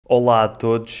Olá a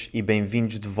todos e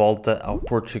bem-vindos de volta ao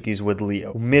Portuguese with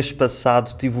Leo. O mês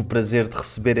passado tive o prazer de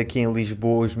receber aqui em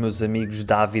Lisboa os meus amigos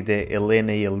Davide,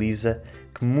 Helena e Elisa,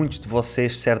 que muitos de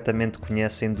vocês certamente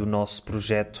conhecem do nosso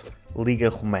projeto Liga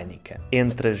Românica.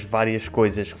 Entre as várias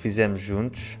coisas que fizemos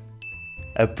juntos,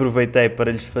 aproveitei para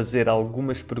lhes fazer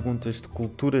algumas perguntas de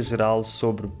cultura geral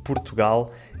sobre Portugal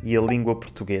e a língua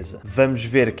portuguesa. Vamos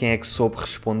ver quem é que soube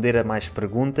responder a mais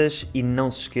perguntas e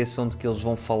não se esqueçam de que eles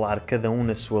vão falar cada um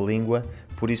na sua língua,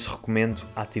 por isso recomendo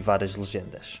ativar as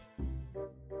legendas.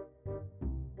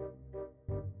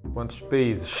 Quantos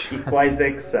países? E quais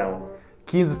é que são?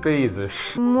 15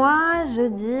 países. Moi, je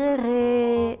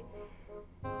dirais...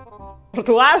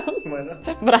 Portugal, Bueno,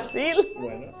 Brasil,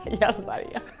 bueno. ya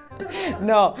estaría.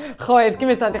 No, joder, es que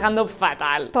me estás dejando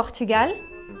fatal. Portugal,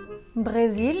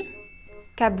 Brésil,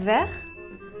 Cap-Vert,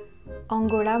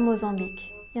 Angola, Mozambique.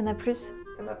 Il y en a plus?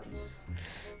 Il y en a plus.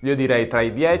 Io direi tra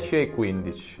i 10 e i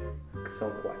 15. Que são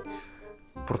quais?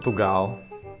 Portugal,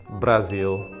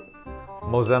 Brasil,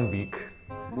 Moçambique,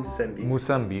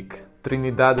 Moçambique.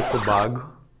 Trinidad e Tobago,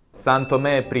 San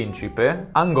Tomé e Principe,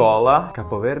 Angola,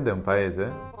 Capo Verde è un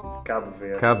paese? Cabo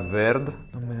Verde. Cap Verde,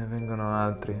 non me ne vengono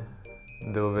altri.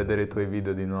 Devo vedere i tuoi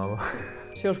video di nuovo.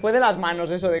 Se os fue de las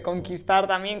manos eso de conquistar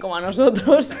también como a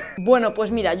nosotros. Bueno,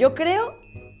 pues mira, yo creo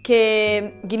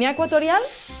que Guinea Ecuatorial,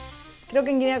 creo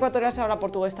que en Guinea Ecuatorial se habla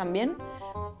portugués también,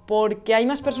 porque hay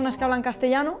más personas que hablan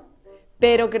castellano,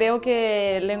 pero creo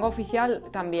que lengua oficial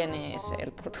también es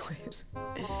el portugués.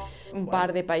 Un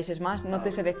par de países más, no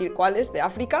te sé decir cuáles, de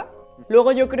África.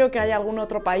 Luego yo creo que hay algún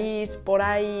otro país por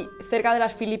ahí cerca de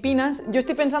las Filipinas. Yo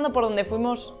estoy pensando por donde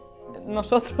fuimos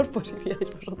nosotros, pues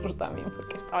iríais vosotros también,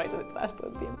 porque estabais detrás todo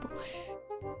el tiempo.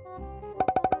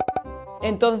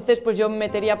 Entonces, pues yo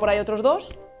metería por ahí otros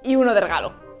 2 y uno de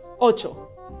regalo. 8.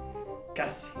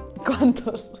 Casi.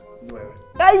 ¿Cuántos? 9.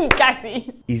 ¡Ay,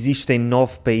 casi! Existem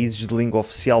 9 países de língua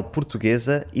oficial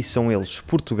portuguesa e são eles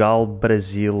Portugal,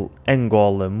 Brasil,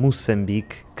 Angola,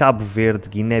 Moçambique, Cabo Verde,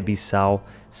 Guiné-Bissau,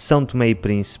 São Tomé e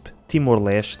Príncipe,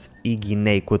 Timor-Leste e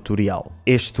Guiné Equatorial.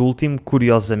 Este último,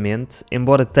 curiosamente,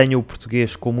 embora tenha o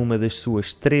português como uma das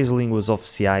suas 3 línguas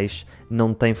oficiais,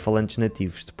 não tem falantes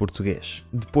nativos de português.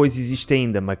 Depois existe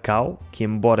ainda Macau, que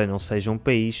embora não seja um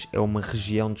país, é uma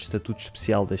região de estatuto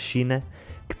especial da China,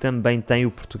 que também tem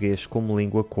o português como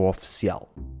língua co-oficial.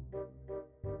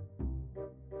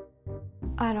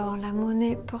 Alors, la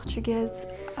monnaie portugaise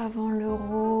avant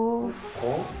l'euro...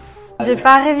 J'ai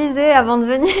pas révisé avant de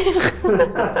venir.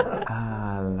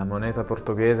 Ah, la moneta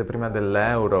portoghese prima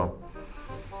dell'euro.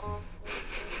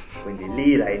 Quindi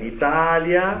lira in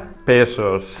Italia.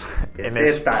 Pesos.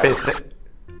 Pesetas.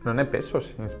 Non è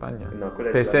pesos in Spagna? No, quella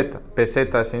è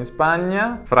Pesetas in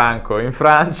Spagna. Franco in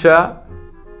Francia.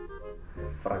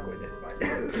 Franco in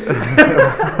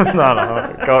Spagna.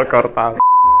 No, cortado.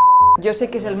 Yo sé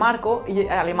que es el marco y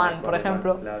alemán, por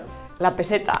ejemplo. Claro. La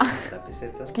peseta. La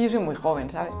peseta. Es que yo soy muy joven,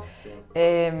 ¿sabes? Sí.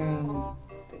 Eh,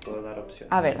 Te puedo dar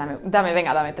opciones. a ver,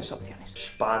 dame 3 opciones.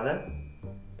 Espada,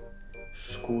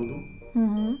 escudo,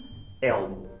 Mhm.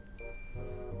 elmo.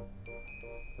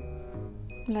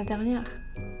 La dernière.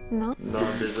 Non? Non,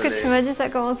 Parce que tu désolé. m'as dit ça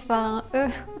commence par un E.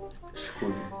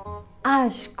 Escudo. Ah,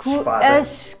 escudo. Espada.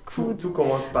 Escudo. Tout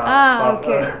commence par... Ah, ok.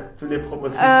 Toutes les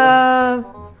propositions.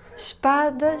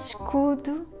 Espada,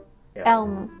 escudo,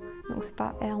 elmo. Donc c'est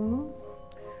pas elmo.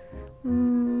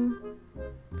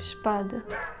 Espada.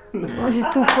 J'ai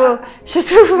tout faux. J'ai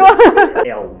tout faux.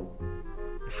 Elmo.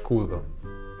 Scudo.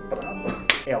 Bravo.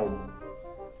 Elmo.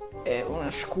 Un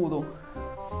escudo.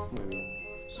 Muy bien.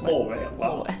 Molt bé,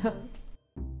 wow.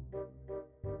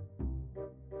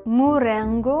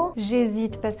 Morango,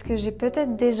 j'hésite parce que j'ai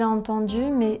peut-être déjà entendu,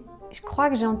 mais je crois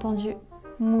que j'ai entendu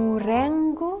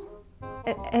morango.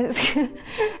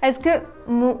 Est-ce que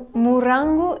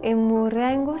morango et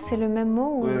morango c'est le même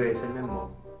mot ou... Oui, c'est le même mot.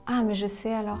 Ah, mais je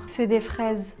sais alors. C'est des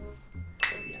fraises.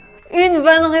 Une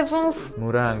bonne réponse.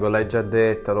 Morango, l'hai già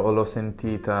detta, l'ho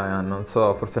sentita, non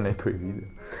so, forse nei tuoi video.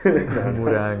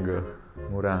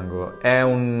 Morango. È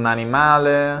un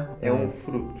animale? È un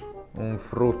frutto. Un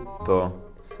frutto.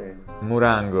 Sì.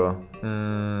 Morango.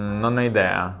 Non ho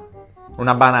idea.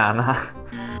 Una banana.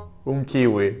 Un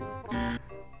kiwi.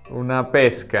 Una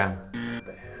pesca.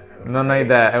 Non ho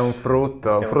idea, è un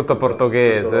frutto. È un frutto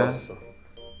portoghese. Frutto rosso.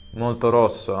 Molto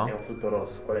rosso. È un frutto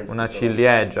rosso. Qual è il Una frutto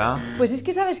ciliegia. Pues es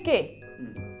que, ¿sabes qué?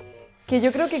 Que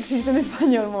yo creo que existe en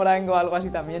español morango o algo así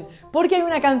también. Porque hay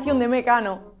una canción de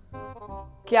Mecano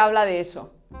que habla de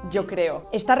eso, yo creo.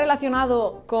 Está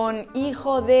relacionado con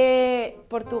hijo de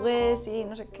portugués y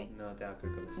no sé qué. rosso? No, tengo que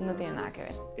ver con eso. No tiene nada que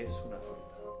ver. Es una fruta.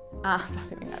 Ah,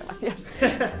 vale, venga, gracias.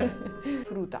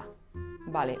 Fruta.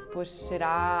 Vale, pues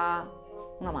será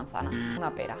una manzana,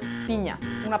 una pera, piña,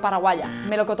 una paraguaya,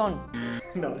 melocotón,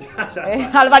 No, ya.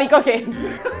 albaricoque,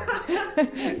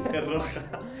 Es roja.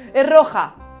 es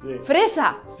roja, Sí.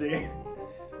 fresa, Sí.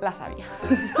 la sabía.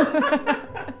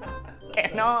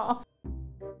 Que no.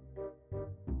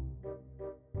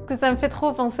 Que ça me fait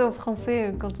trop penser au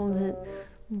français quand on dit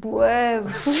ouais,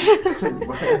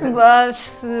 bah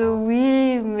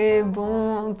oui, mais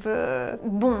bon, un peu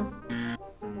bon,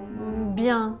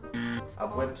 bien, Há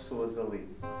boas pessoas ali.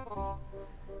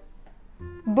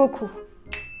 beaucoup.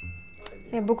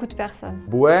 Il y a beaucoup de personnes.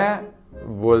 Bue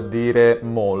vuol dire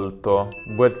molto.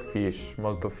 Buet fish,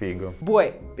 molto figo.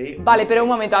 Bue. Vale, pero un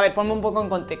momento, a ver, ponme un poco en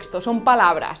contexto. Son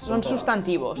palabras, son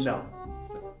sustantivos. Não.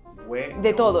 Bué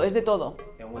De todo, es de todo.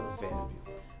 é advérbio.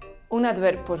 Un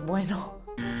adverbio, pues bueno.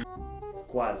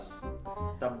 Quase.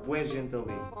 Está bué gente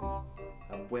ali.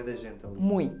 Há bué da gente ali.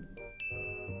 Muy.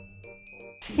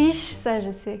 Fiche, ça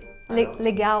je sais. Alors?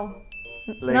 Legal.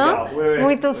 Legal, Non? ouais, ouais,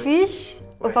 Muito ouais. fixe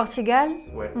au Ouais. Portugal,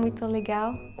 Ouais. muito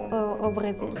legal au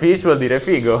Brasil. Fish vuol dire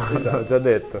figo, ho già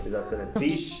detto. Exatamente.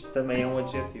 Fixe também é um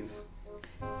adjetivo.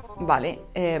 Vale.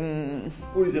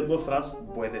 Por exemplo, a frase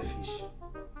bué da fixe.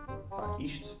 Pá,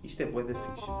 isto é bué da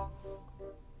fixe.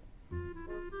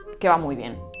 Que va muy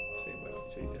bien. Sim, bueno,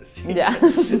 já hice assim. Ya.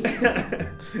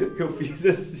 Eu fiz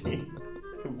assim.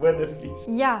 Bué da fixe.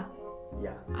 Ya.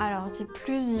 Yeah. Alors, j'ai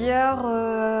plusieurs.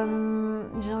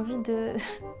 J'ai envie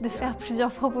de faire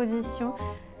plusieurs propositions.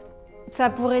 Ça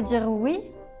pourrait dire oui?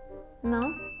 Non?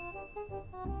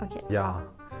 Ok. Ja.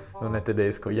 Non è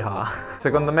tedesco, ja.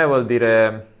 Secondo me vuol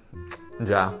dire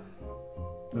già.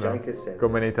 Già in che senso?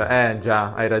 Come in Italia.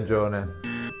 Già, hai ragione.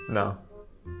 No.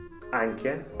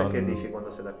 Anche dici quando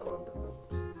sei d'accordo.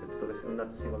 Se dovessi una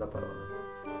singola parola.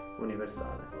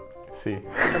 Universale. Sì.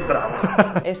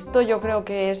 Bravo. Esto yo creo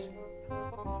que es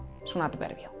un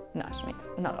adverbio. No, es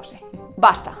no lo sé.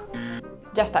 Basta.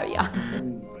 Ya estaría.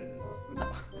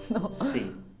 No.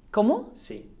 Sim. ¿Cómo?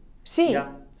 Sim. Sí.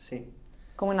 Ja, sim.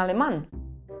 Como en alemán.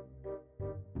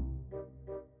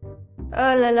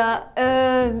 Oh là là.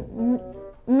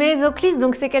 Mesóclise,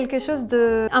 donc c'est quelque chose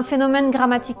de. Un phénomène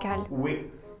grammatical. Oui.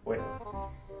 Oui.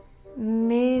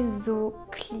 Mesóclise.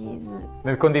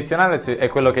 Nel condizionale è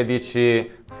quello che dici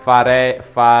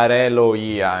farelo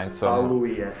ia, insomma. Fallo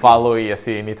io. Fallo io,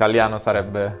 sì, in italiano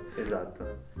sarebbe. Esatto.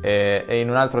 E in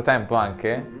un altro tempo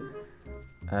anche?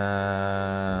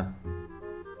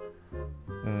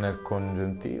 Nel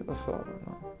congiuntivo solo,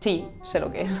 no? Sí, sé lo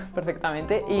que es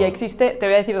perfectamente. Y existe, te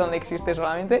voy a decir dónde existe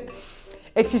solamente.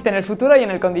 Existe en el futuro y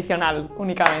en el condicional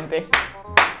únicamente.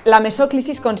 La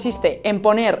mesóclisis consiste en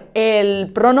poner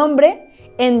el pronombre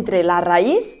entre la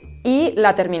raíz y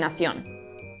la terminación.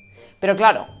 Pero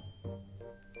claro,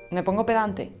 ¿me pongo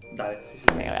pedante? Dale, sí. Sí,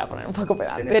 me voy a poner un poco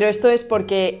pedante. Pero esto es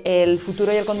porque el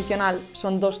futuro y el condicional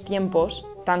son dos tiempos,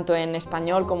 tanto en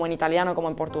español como en italiano como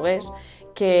en portugués,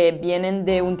 que vienen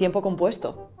de un tiempo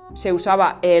compuesto. Se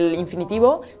usaba el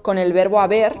infinitivo con el verbo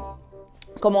haber,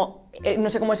 como, no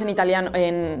sé cómo es en italiano,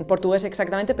 en portugués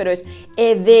exactamente, pero es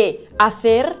he de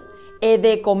hacer, he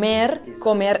de comer,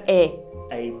 comer he.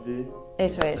 Hei de.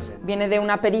 Eso es, viene de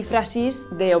una perífrasis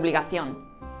de obligación.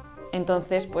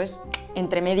 Entonces, pues,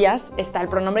 entre medias está el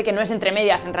pronombre que no es entre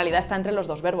medias, en realidad está entre los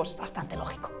dos verbos, bastante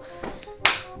lógico.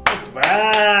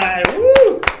 Vai!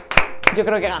 Yo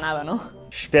creo que he ganado, ¿no?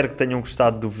 Espero que tenham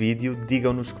gostado do vídeo,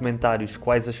 digam nos comentários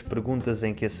quais as perguntas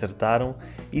em que acertaram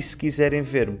e se quiserem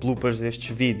ver bloopers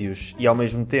destes vídeos e ao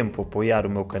mesmo tempo apoiar o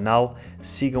meu canal,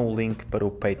 sigam o link para o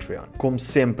Patreon. Como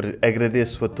sempre,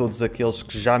 agradeço a todos aqueles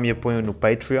que já me apoiam no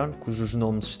Patreon, cujos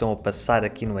nomes estão a passar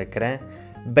aqui no ecrã,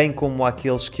 bem como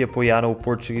àqueles que apoiaram o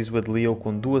Portuguese with Leo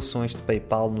com doações de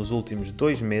PayPal nos últimos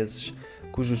 2 meses,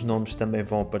 cujos nomes também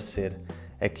vão aparecer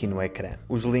aqui no ecrã.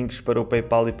 Os links para o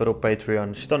PayPal e para o Patreon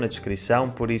estão na descrição,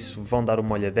 por isso vão dar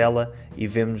uma olhadela e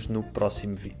vemo-nos no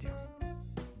próximo vídeo.